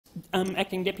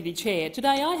Acting Deputy Chair.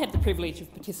 Today I had the privilege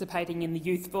of participating in the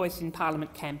Youth Voice in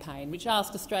Parliament campaign, which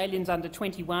asked Australians under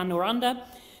 21 or under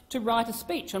to write a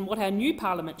speech on what our new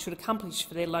Parliament should accomplish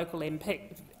for their local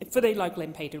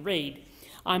MP to read.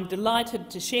 I'm delighted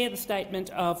to share the statement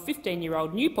of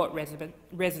 15-year-old Newport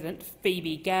resident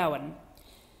Phoebe Gowan.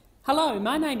 Hello,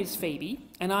 my name is Phoebe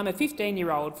and I'm a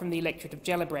 15-year-old from the electorate of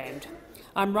Gellibrand.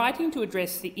 I'm writing to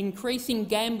address the increasing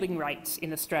gambling rates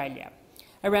in Australia.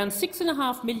 Around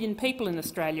 6.5 million people in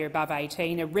Australia above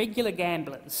 18 are regular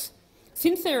gamblers.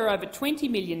 Since there are over 20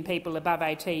 million people above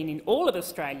 18 in all of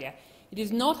Australia, it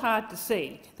is not hard to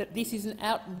see that this is an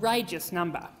outrageous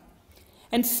number.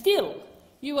 And still,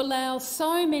 you allow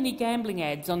so many gambling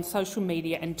ads on social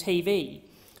media and TV.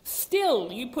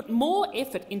 Still, you put more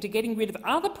effort into getting rid of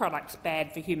other products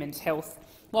bad for humans' health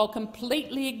while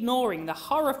completely ignoring the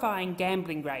horrifying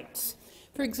gambling rates.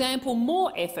 For example,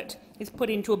 more effort is put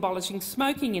into abolishing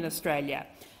smoking in Australia.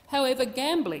 However,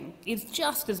 gambling is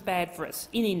just as bad for us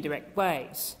in indirect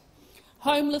ways.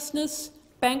 Homelessness,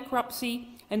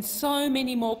 bankruptcy and so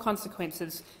many more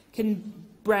consequences can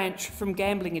branch from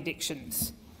gambling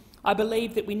addictions. I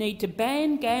believe that we need to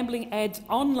ban gambling ads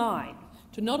online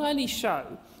to not only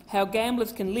show how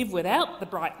gamblers can live without the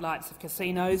bright lights of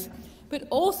casinos, but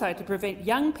also to prevent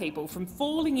young people from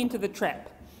falling into the trap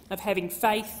of having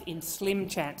faith in slim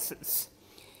chances.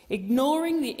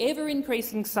 Ignoring the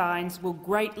ever-increasing signs will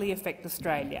greatly affect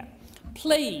Australia.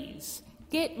 Please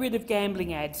get rid of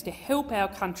gambling ads to help our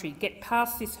country get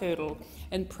past this hurdle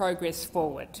and progress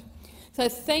forward. So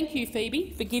thank you,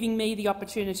 Phoebe, for giving me the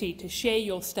opportunity to share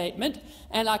your statement,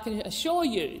 and I can assure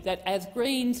you that as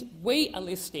Greens we are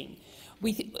listening.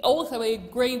 We also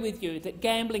agree with you that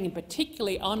gambling, and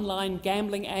particularly online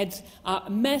gambling ads, are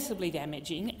massively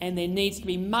damaging and there needs to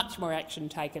be much more action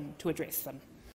taken to address them.